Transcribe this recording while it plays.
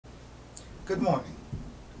Good morning.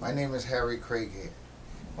 My name is Harry Craighead,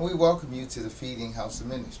 and we welcome you to the Feeding House of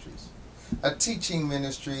Ministries, a teaching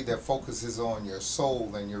ministry that focuses on your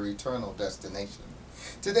soul and your eternal destination.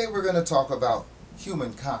 Today we're going to talk about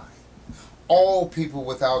humankind, all people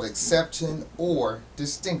without exception or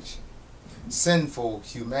distinction, sinful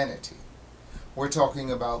humanity. We're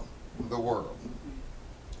talking about the world.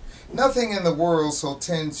 Nothing in the world so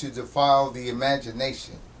tends to defile the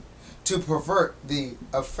imagination, to pervert the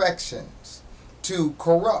affections, to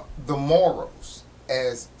corrupt the morals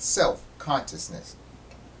as self-consciousness.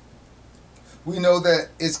 We know that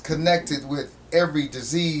it's connected with every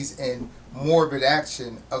disease and morbid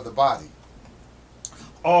action of the body.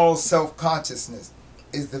 All self-consciousness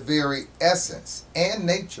is the very essence and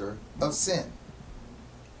nature of sin.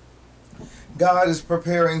 God is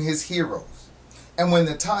preparing his heroes, and when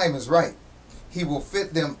the time is right, he will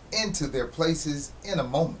fit them into their places in a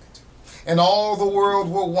moment. And all the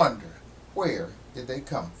world will wonder, where did they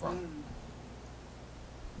come from?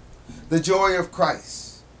 The joy of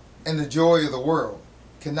Christ and the joy of the world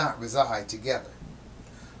cannot reside together.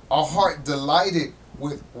 A heart delighted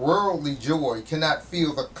with worldly joy cannot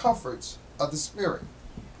feel the comforts of the Spirit.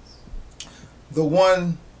 The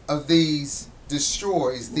one of these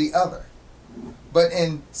destroys the other. But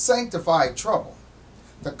in sanctified trouble,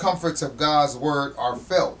 the comforts of God's word are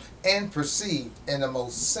felt and perceived in the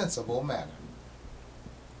most sensible manner.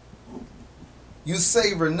 You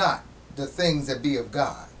savor not the things that be of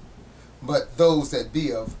God, but those that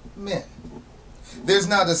be of men. There's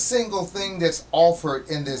not a single thing that's offered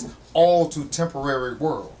in this all too temporary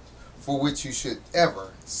world for which you should ever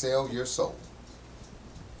sell your soul.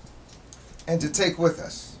 And to take with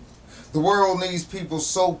us, the world needs people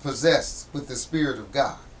so possessed with the Spirit of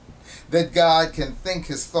God that God can think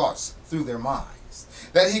his thoughts through their minds,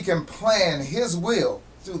 that he can plan his will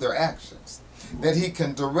through their actions, that he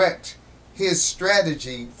can direct his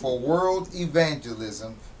strategy for world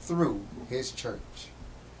evangelism through his church.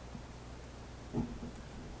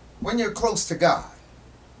 When you're close to God,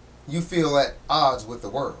 you feel at odds with the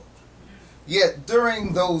world. Yet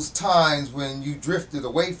during those times when you drifted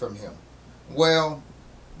away from him, well,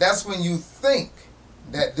 that's when you think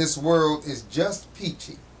that this world is just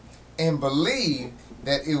peachy and believe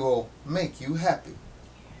that it will make you happy.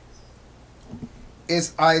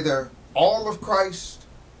 It's either all of Christ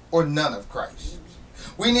or none of Christ.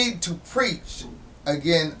 We need to preach,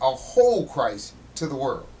 again, a whole Christ to the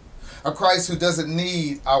world. A Christ who doesn't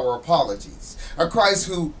need our apologies. A Christ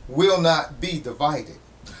who will not be divided.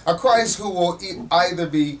 A Christ who will either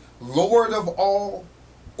be Lord of all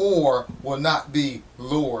or will not be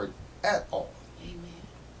Lord at all.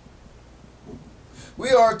 We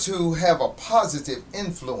are to have a positive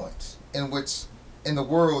influence in the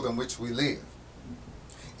world in which we live.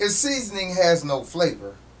 If seasoning has no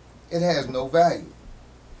flavor, it has no value.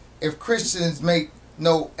 If Christians make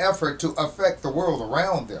no effort to affect the world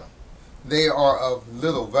around them, they are of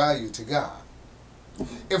little value to God.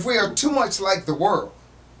 If we are too much like the world,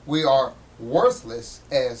 we are worthless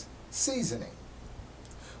as seasoning.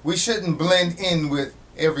 We shouldn't blend in with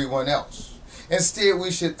everyone else. Instead, we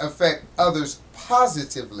should affect others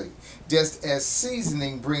positively, just as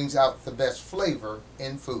seasoning brings out the best flavor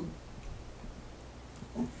in food.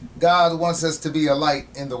 God wants us to be a light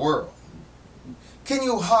in the world. Can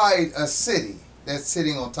you hide a city that's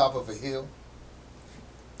sitting on top of a hill?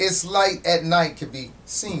 Its light at night can be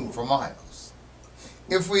seen for miles.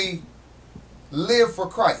 If we live for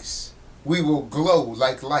Christ, we will glow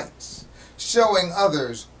like lights, showing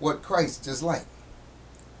others what Christ is like.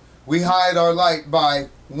 We hide our light by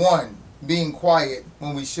 1, being quiet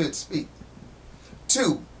when we should speak.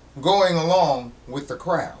 2, going along with the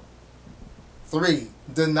crowd. 3,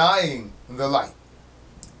 denying the light.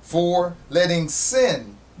 4, letting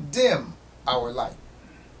sin dim our light.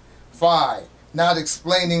 5, not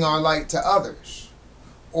explaining our light to others.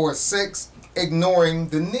 Or 6, ignoring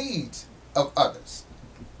the needs of others.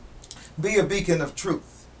 Be a beacon of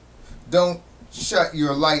truth. Don't shut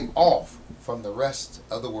your light off from the rest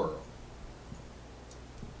of the world.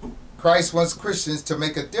 Christ wants Christians to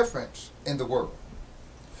make a difference in the world.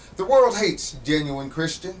 The world hates genuine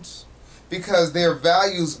Christians because their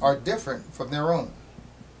values are different from their own.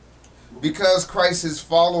 Because Christ's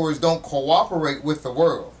followers don't cooperate with the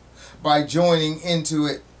world by joining into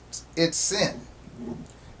its sin,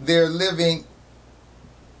 they are living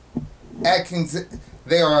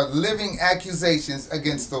accusations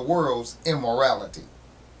against the world's immorality.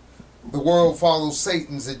 The world follows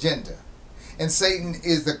Satan's agenda, and Satan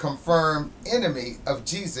is the confirmed enemy of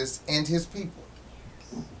Jesus and his people.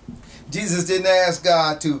 Jesus didn't ask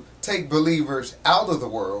God to take believers out of the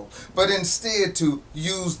world, but instead to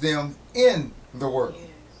use them in the world.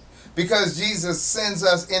 Because Jesus sends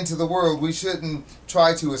us into the world, we shouldn't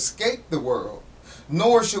try to escape the world,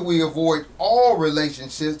 nor should we avoid all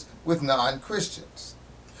relationships with non-Christians.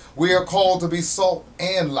 We are called to be salt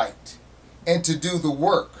and light, and to do the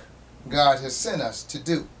work God has sent us to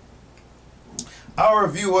do. Our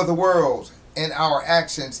view of the world and our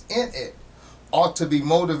actions in it ought to be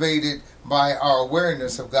motivated by our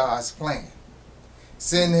awareness of God's plan.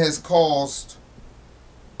 Sin has caused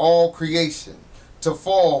all creation to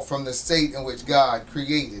fall from the state in which God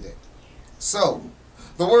created it. So,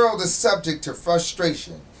 the world is subject to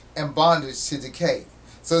frustration and bondage to decay,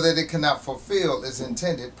 so that it cannot fulfill its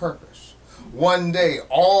intended purpose. One day,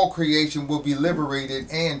 all creation will be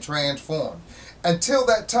liberated and transformed. Until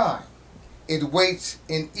that time, it waits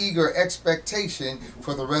in eager expectation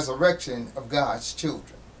for the resurrection of God's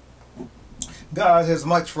children. God has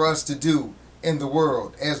much for us to do in the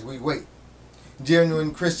world as we wait.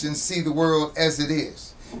 Genuine Christians see the world as it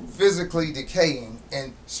is, physically decaying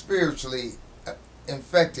and spiritually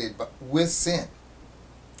infected with sin.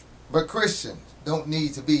 But Christians don't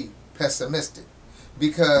need to be pessimistic,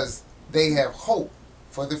 because they have hope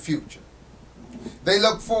for the future. They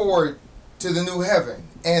look forward to the new heaven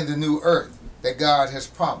and the new earth that God has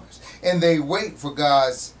promised, and they wait for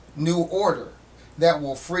God's new order that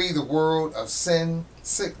will free the world of sin,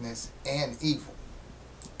 sickness, and evil.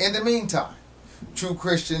 In the meantime, true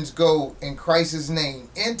Christians go in Christ's name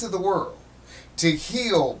into the world to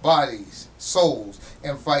heal bodies, souls,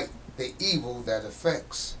 and fight the evil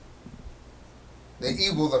effects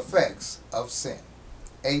of sin.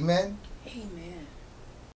 Amen. Amen.